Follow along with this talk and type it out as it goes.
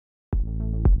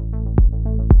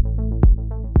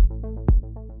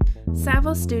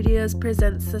Saville Studios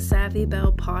presents the Savvy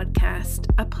Belle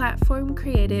podcast, a platform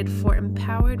created for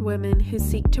empowered women who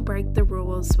seek to break the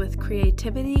rules with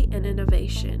creativity and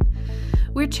innovation.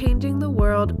 We're changing the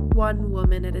world one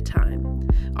woman at a time.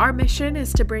 Our mission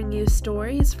is to bring you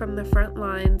stories from the front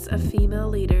lines of female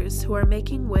leaders who are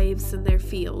making waves in their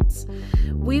fields.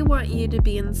 We want you to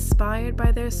be inspired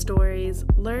by their stories,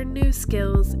 learn new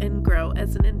skills, and grow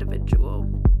as an individual.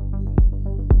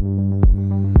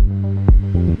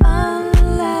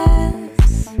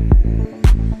 Unless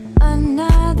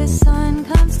another sun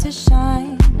comes to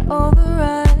shine over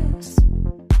us.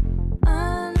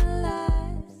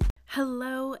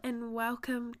 Hello and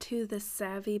welcome to the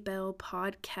Savvy Belle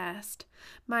podcast.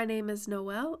 My name is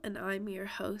Noelle and I'm your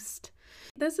host.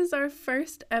 This is our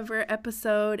first ever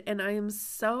episode and I am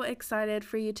so excited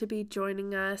for you to be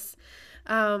joining us.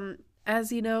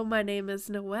 As you know, my name is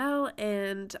Noelle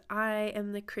and I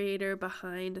am the creator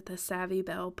behind the Savvy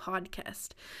Belle podcast.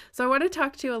 So I want to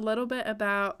talk to you a little bit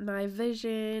about my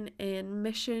vision and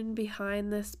mission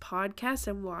behind this podcast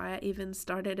and why I even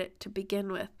started it to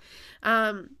begin with.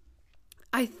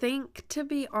 I think, to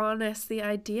be honest, the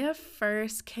idea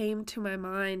first came to my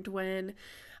mind when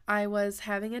I was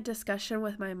having a discussion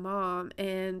with my mom,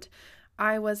 and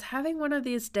I was having one of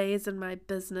these days in my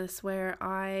business where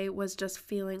I was just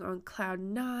feeling on cloud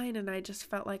nine and I just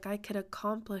felt like I could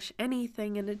accomplish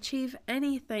anything and achieve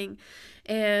anything.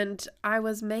 And I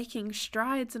was making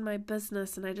strides in my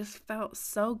business and I just felt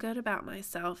so good about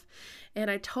myself. And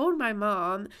I told my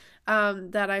mom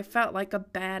that I felt like a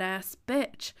badass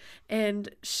bitch. And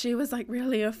she was like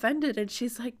really offended and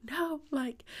she's like, no,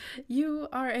 like you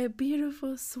are a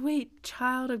beautiful, sweet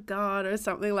child of God or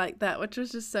something like that, which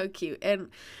was just so cute. And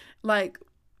like,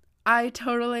 I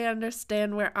totally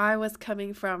understand where I was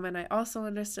coming from and I also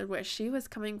understood where she was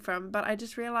coming from, but I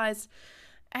just realized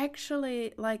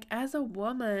actually, like, as a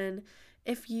woman,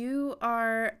 if you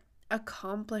are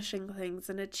accomplishing things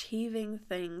and achieving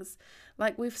things,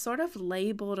 like, we've sort of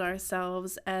labeled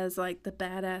ourselves as like the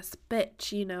badass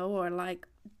bitch, you know, or like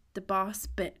the boss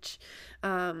bitch,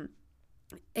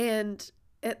 and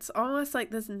it's almost like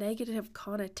this negative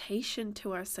connotation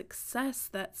to our success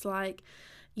that's like,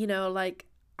 you know, like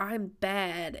I'm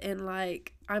bad and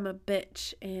like I'm a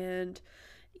bitch and,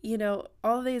 you know,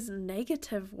 all these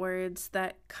negative words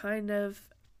that kind of,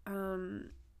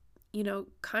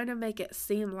 kind of make it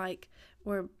seem like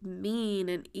we're mean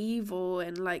and evil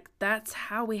and like that's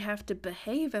how we have to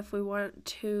behave if we want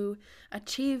to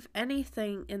achieve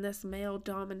anything in this male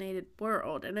dominated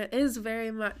world. And it is very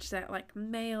much that like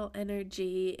male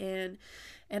energy, and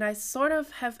I sort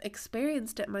of have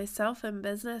experienced it myself in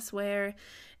business where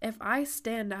if I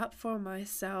stand up for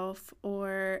myself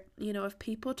or, you know, if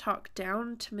people talk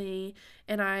down to me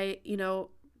and I, you know,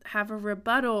 have a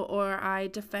rebuttal or I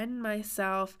defend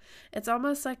myself, it's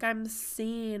almost like I'm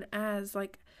seen as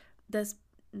like this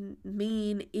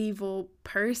mean, evil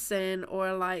person,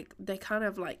 or like they kind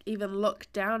of like even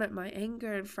look down at my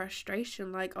anger and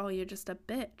frustration like, oh, you're just a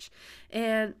bitch.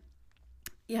 And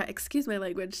yeah, excuse my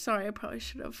language, sorry, I probably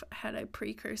should have had a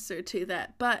precursor to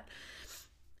that, but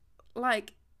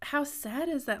like, how sad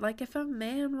is that? Like, if a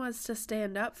man was to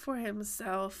stand up for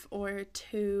himself or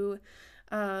to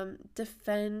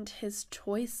defend his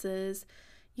choices,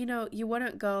 you know, you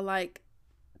wouldn't go like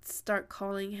start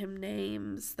calling him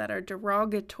names that are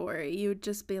derogatory. You would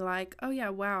just be like, oh yeah,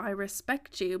 wow, I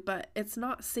respect you. But it's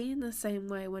not seen the same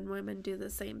way when women do the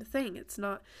same thing. It's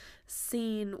not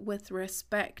seen with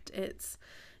respect. It's,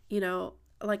 you know,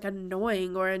 like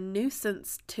annoying or a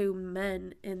nuisance to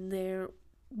men in their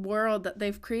world that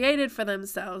they've created for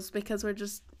themselves because we're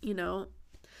just, you know,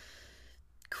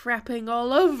 crapping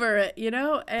all over it, you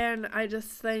know? And I just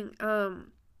think,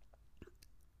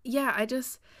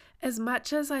 as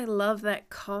much as I love that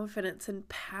confidence and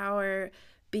power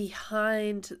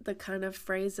behind the kind of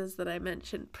phrases that I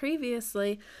mentioned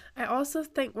previously, I also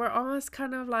think we're almost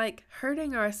kind of like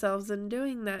hurting ourselves in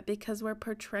doing that because we're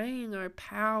portraying our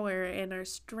power and our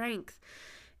strength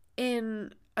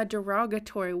in a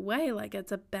derogatory way, like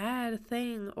it's a bad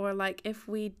thing, or like if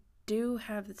we do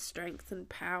have the strength and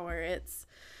power, it's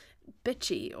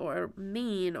bitchy or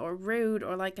mean or rude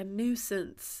or like a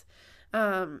nuisance,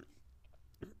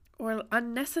 or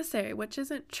unnecessary, which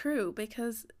isn't true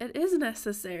because it is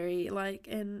necessary. Like,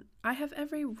 and I have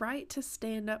every right to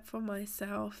stand up for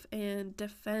myself and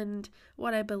defend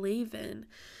what I believe in.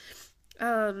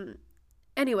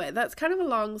 Anyway, that's kind of a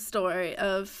long story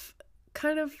of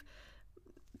kind of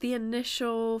the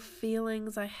initial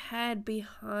feelings I had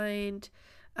behind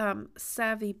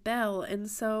Savvy Belle. And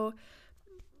so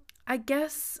I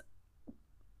guess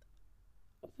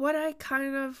what I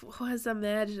kind of was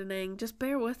imagining, just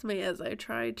bear with me as I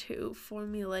try to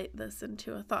formulate this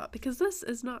into a thought, because this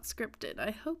is not scripted. I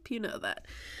hope you know that.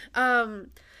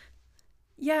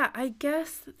 Yeah, I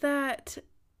guess that,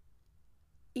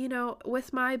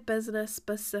 with my business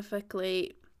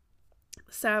specifically,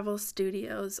 Savile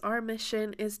Studios, our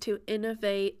mission is to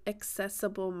innovate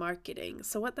accessible marketing.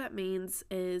 So what that means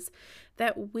is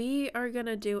that we are going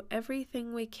to do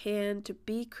everything we can to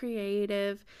be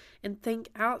creative and think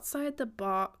outside the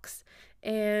box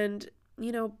and,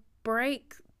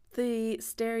 break the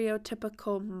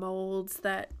stereotypical molds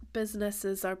that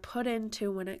businesses are put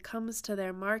into when it comes to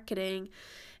their marketing.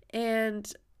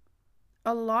 And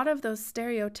a lot of those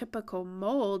stereotypical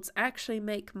molds actually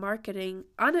make marketing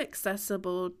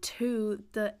inaccessible to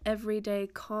the everyday,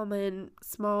 common,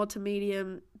 small to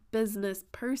medium business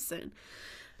person.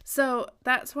 So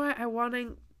that's why I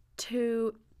wanted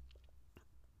to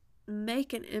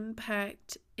make an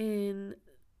impact in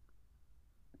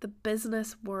the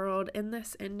business world, in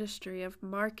this industry of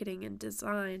marketing and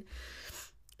design,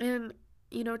 and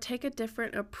take a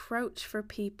different approach for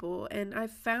people. And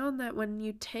I've found that when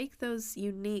you take those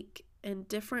unique and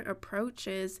different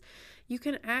approaches, you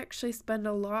can actually spend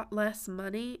a lot less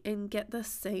money and get the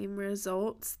same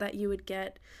results that you would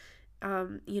get,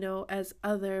 as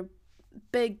other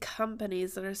big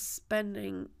companies that are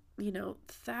spending,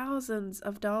 thousands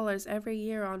of dollars every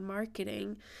year on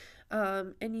marketing.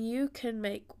 And you can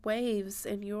make waves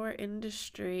in your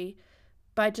industry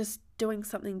by just doing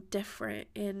something different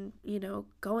and,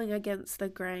 going against the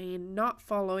grain, not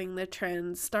following the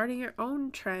trends, starting your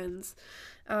own trends.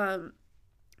 And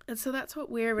so that's what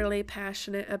we're really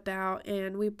passionate about.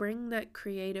 And we bring that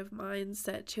creative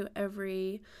mindset to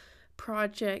every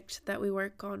project that we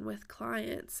work on with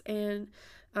clients. And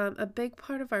a big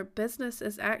part of our business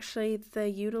is actually the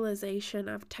utilization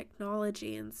of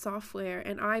technology and software.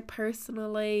 And I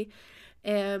personally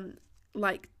am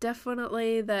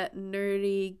definitely that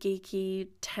nerdy, geeky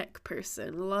tech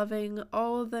person, loving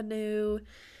all the new,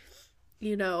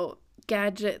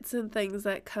 gadgets and things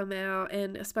that come out,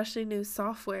 and especially new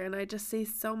software. And I just see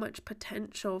so much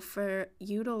potential for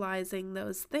utilizing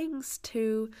those things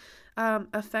to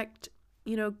affect,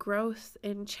 growth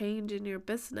and change in your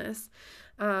business.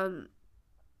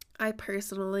 I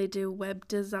personally do web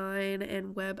design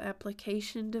and web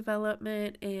application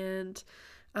development, and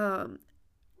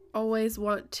always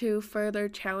want to further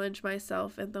challenge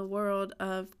myself in the world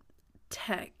of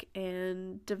tech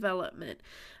and development.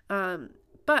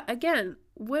 But again,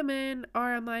 women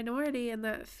are a minority in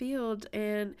that field,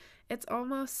 and it's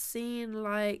almost seen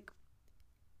like,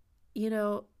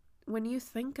 when you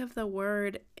think of the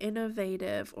word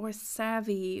innovative or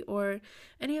savvy or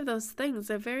any of those things,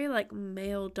 they're very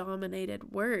male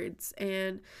dominated words.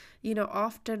 And,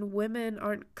 often women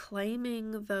aren't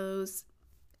claiming those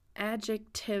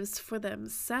adjectives for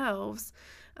themselves.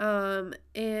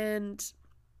 And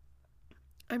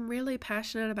I'm really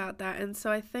passionate about that. And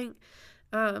so I think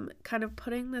kind of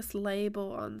putting this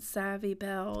label on Savvy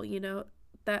Belle,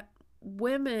 that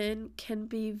women can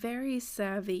be very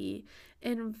savvy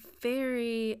and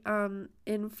very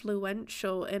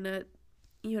influential in a,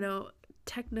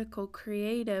 technical,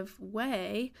 creative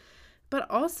way, but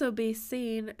also be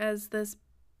seen as this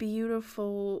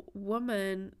beautiful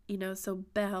woman, so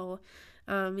Belle,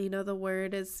 the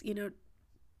word is,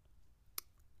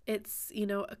 it's,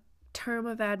 a term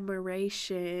of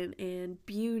admiration and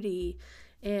beauty.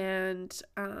 And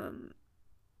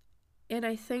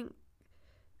I think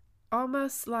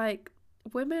almost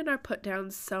women are put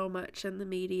down so much in the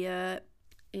media,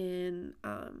 in,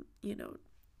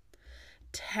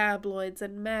 tabloids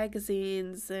and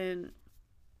magazines, and,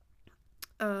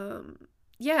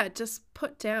 just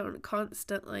put down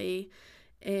constantly.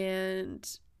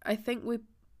 And I think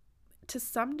to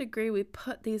some degree, we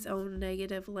put these own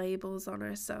negative labels on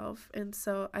ourselves. And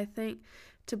so I think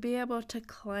to be able to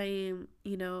claim,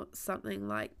 something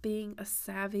like being a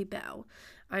Savvy Belle,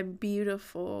 I'm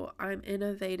beautiful, I'm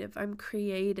innovative, I'm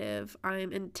creative,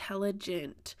 I'm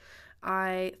intelligent,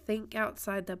 I think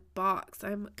outside the box,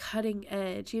 I'm cutting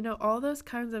edge, all those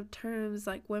kinds of terms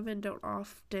women don't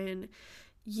often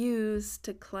use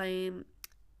to claim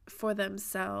for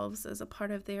themselves as a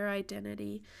part of their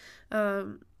identity. I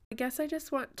guess I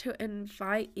just want to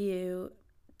invite you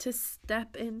to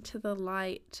step into the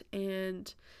light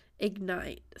and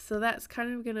ignite. So that's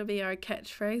kind of going to be our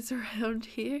catchphrase around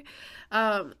here.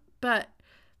 But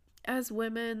as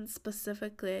women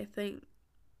specifically, I think,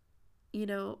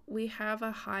 we have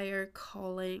a higher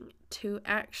calling to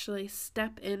actually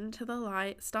step into the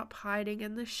light, stop hiding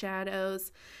in the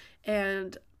shadows,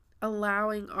 and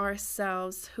allowing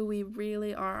ourselves, who we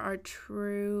really are, our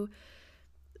true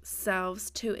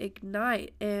selves, to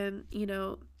ignite and,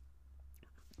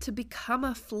 to become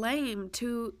a flame,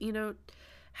 to,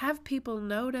 have people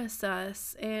notice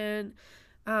us, and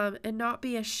not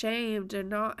be ashamed, and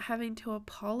not having to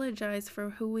apologize for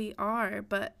who we are,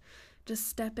 but just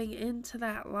stepping into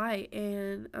that light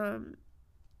and,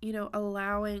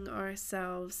 allowing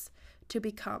ourselves to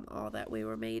become all that we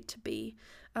were made to be.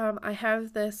 I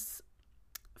have this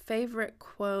favorite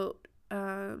quote.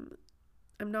 I'm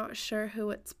not sure who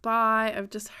it's by. I've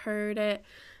just heard it.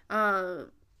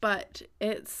 But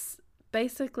it's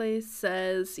basically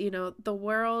says, the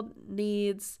world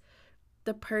needs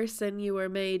the person you were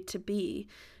made to be.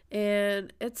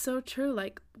 And it's so true.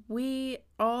 Like, we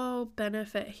all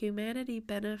benefit. Humanity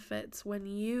benefits when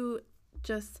you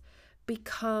just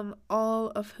become all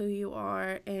of who you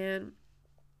are. And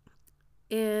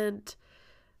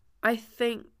I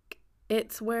think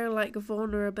it's where like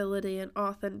vulnerability and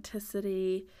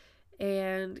authenticity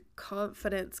and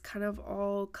confidence kind of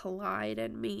all collide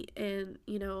and meet. And,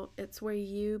 it's where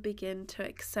you begin to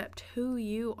accept who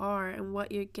you are and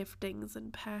what your giftings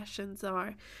and passions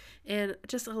are, and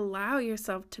just allow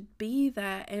yourself to be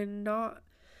that, and not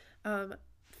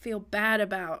feel bad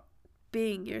about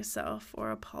being yourself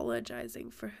or apologizing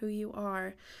for who you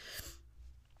are.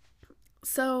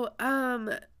 So,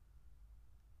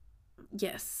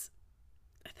 yes,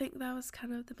 I think that was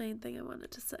kind of the main thing I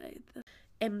wanted to say. The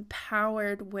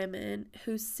empowered women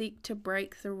who seek to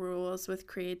break the rules with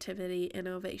creativity,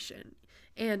 innovation.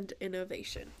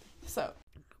 So,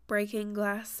 breaking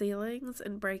glass ceilings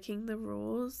and breaking the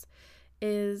rules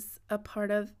is a part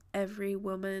of every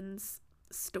woman's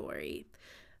story.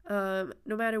 No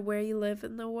matter where you live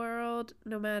in the world,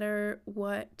 no matter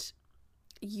what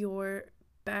your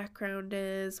background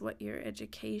is, what your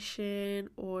education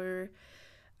or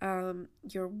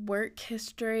your work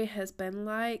history has been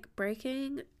like,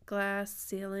 breaking glass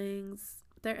ceilings,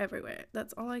 they're everywhere.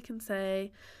 That's all I can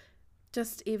say.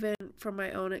 Just even from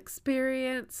my own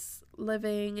experience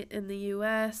living in the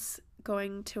US,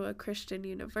 going to a Christian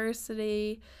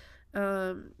university,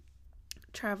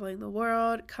 traveling the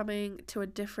world, coming to a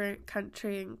different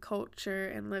country and culture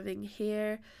and living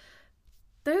here,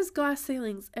 there's glass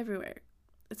ceilings everywhere.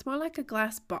 It's more like a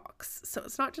glass box. So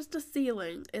it's not just a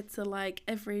ceiling, it's a like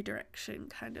every direction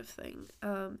kind of thing.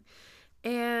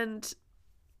 And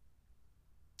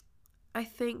I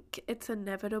think it's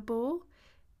inevitable,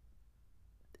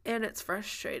 and it's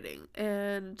frustrating,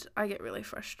 and I get really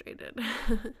frustrated.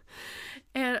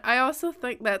 And I also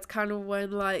think that's kind of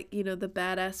when like, the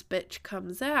badass bitch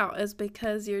comes out, is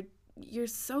because you're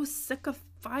so sick of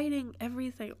fighting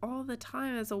everything all the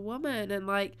time as a woman. And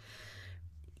like,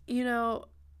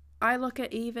 I look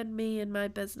at even me and my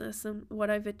business and what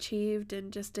I've achieved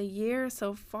in just a year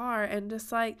so far, and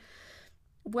just like,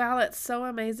 while it's so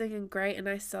amazing and great and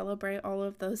I celebrate all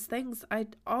of those things, I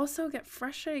also get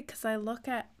frustrated because I look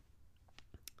at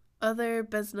other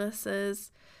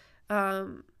businesses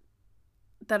that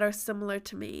are similar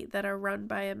to me, that are run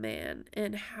by a man,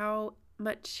 and how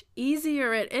much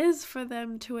easier it is for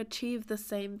them to achieve the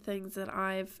same things that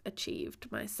I've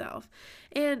achieved myself.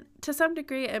 And to some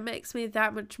degree, it makes me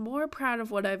that much more proud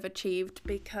of what I've achieved,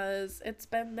 because it's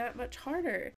been that much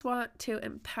harder. I want to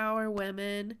empower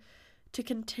women to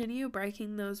continue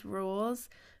breaking those rules,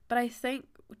 but I think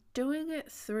doing it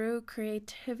through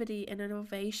creativity and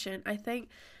innovation, I think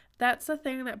that's the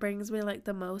thing that brings me like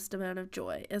the most amount of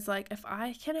joy, is like, if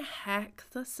I can hack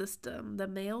the system, the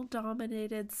male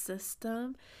dominated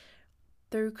system,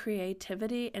 through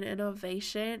creativity and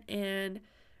innovation, and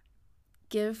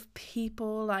give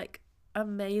people like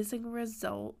amazing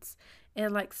results,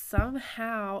 and like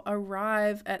somehow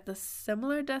arrive at the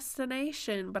similar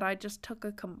destination, but I just took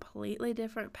a completely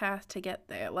different path to get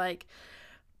there. Like,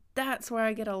 that's where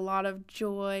I get a lot of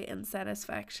joy and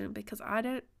satisfaction, because I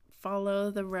didn't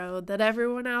follow the road that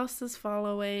everyone else is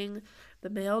following, the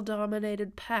male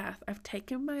dominated path. I've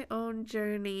taken my own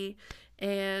journey,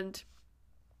 and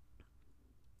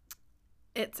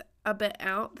it's a bit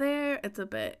out there, it's a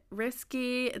bit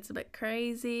risky, it's a bit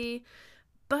crazy,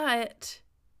 but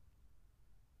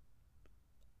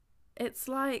it's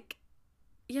like,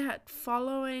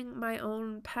 following my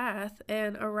own path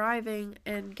and arriving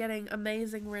and getting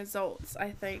amazing results. I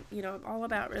think, I'm all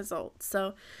about results.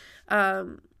 So,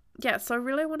 so I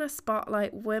really want to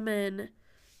spotlight women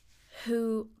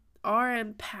who are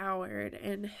empowered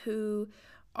and who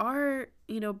are,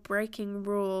 breaking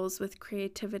rules with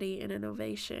creativity and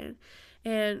innovation.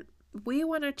 And we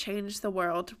want to change the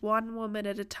world one woman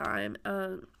at a time.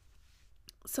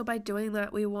 So by doing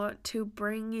that, we want to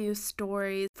bring you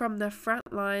stories from the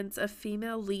front lines of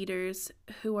female leaders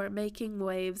who are making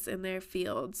waves in their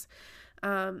fields.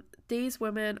 These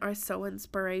women are so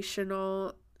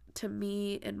inspirational to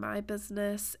me in my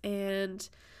business, and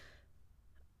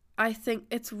I think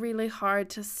it's really hard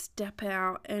to step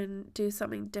out and do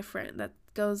something different that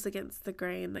goes against the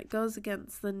grain, that goes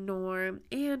against the norm.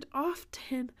 And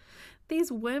often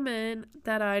these women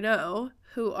that I know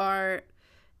who are,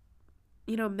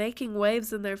 making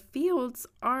waves in their fields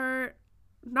are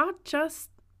not just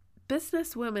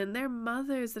business women, they're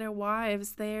mothers, they're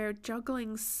wives, they're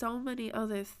juggling so many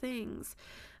other things.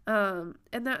 And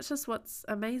that's just what's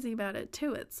amazing about it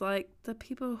too. It's like the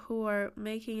people who are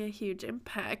making a huge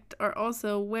impact are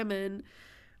also women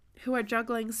who are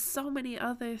juggling so many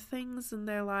other things in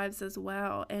their lives as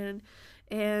well. And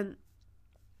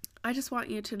I just want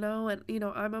you to know, and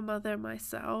I'm a mother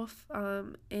myself,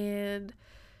 and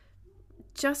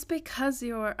just because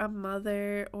you're a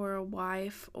mother or a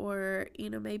wife, or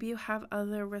maybe you have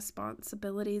other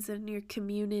responsibilities in your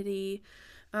community,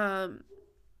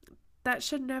 that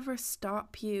should never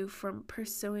stop you from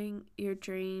pursuing your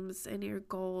dreams and your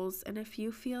goals. And if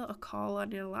you feel a call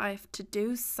on your life to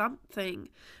do something,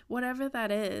 whatever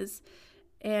that is,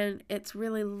 and it's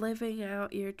really living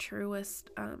out your truest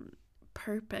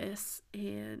purpose,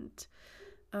 and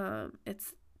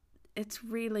it's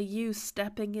really you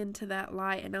stepping into that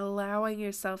light and allowing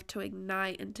yourself to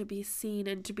ignite and to be seen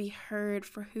and to be heard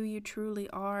for who you truly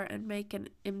are and make an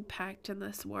impact in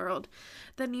this world,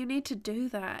 then you need to do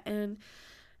that. And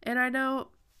I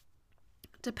know,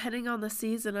 depending on the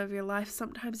season of your life,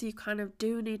 sometimes you kind of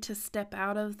do need to step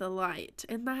out of the light,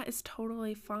 and that is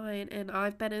totally fine. And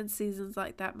I've been in seasons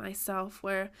like that myself,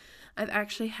 where I've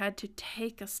actually had to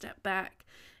take a step back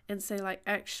and say, like,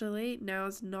 actually, now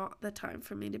is not the time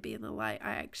for me to be in the light.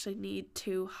 I actually need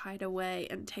to hide away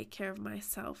and take care of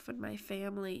myself and my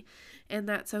family, and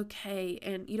that's okay.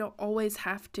 And you don't always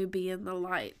have to be in the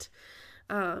light.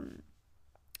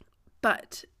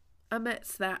 But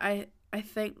amidst that, I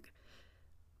think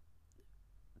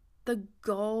the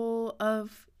goal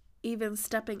of even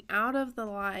stepping out of the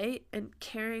light and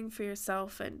caring for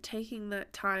yourself and taking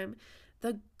that time,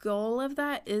 the goal of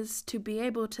that is to be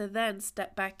able to then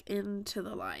step back into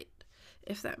the light,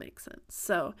 if that makes sense.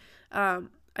 So I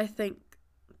think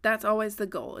that's always the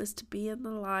goal, is to be in the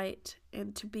light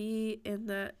and to be in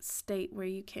that state where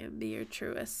you can be your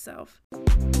truest self. Till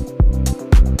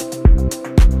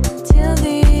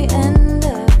the end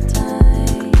of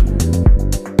time.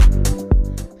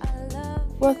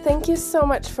 Well, thank you so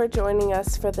much for joining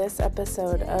us for this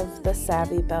episode of the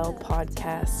Savvy Belle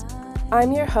podcast.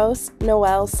 I'm your host,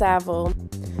 Noelle Saville.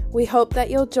 We hope that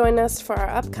you'll join us for our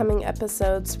upcoming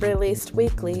episodes released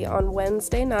weekly on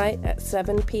Wednesday night at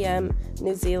 7 p.m.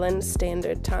 New Zealand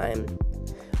Standard Time.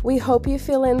 We hope you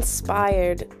feel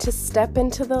inspired to step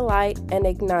into the light and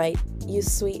ignite, you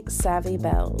sweet Savvy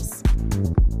Belles.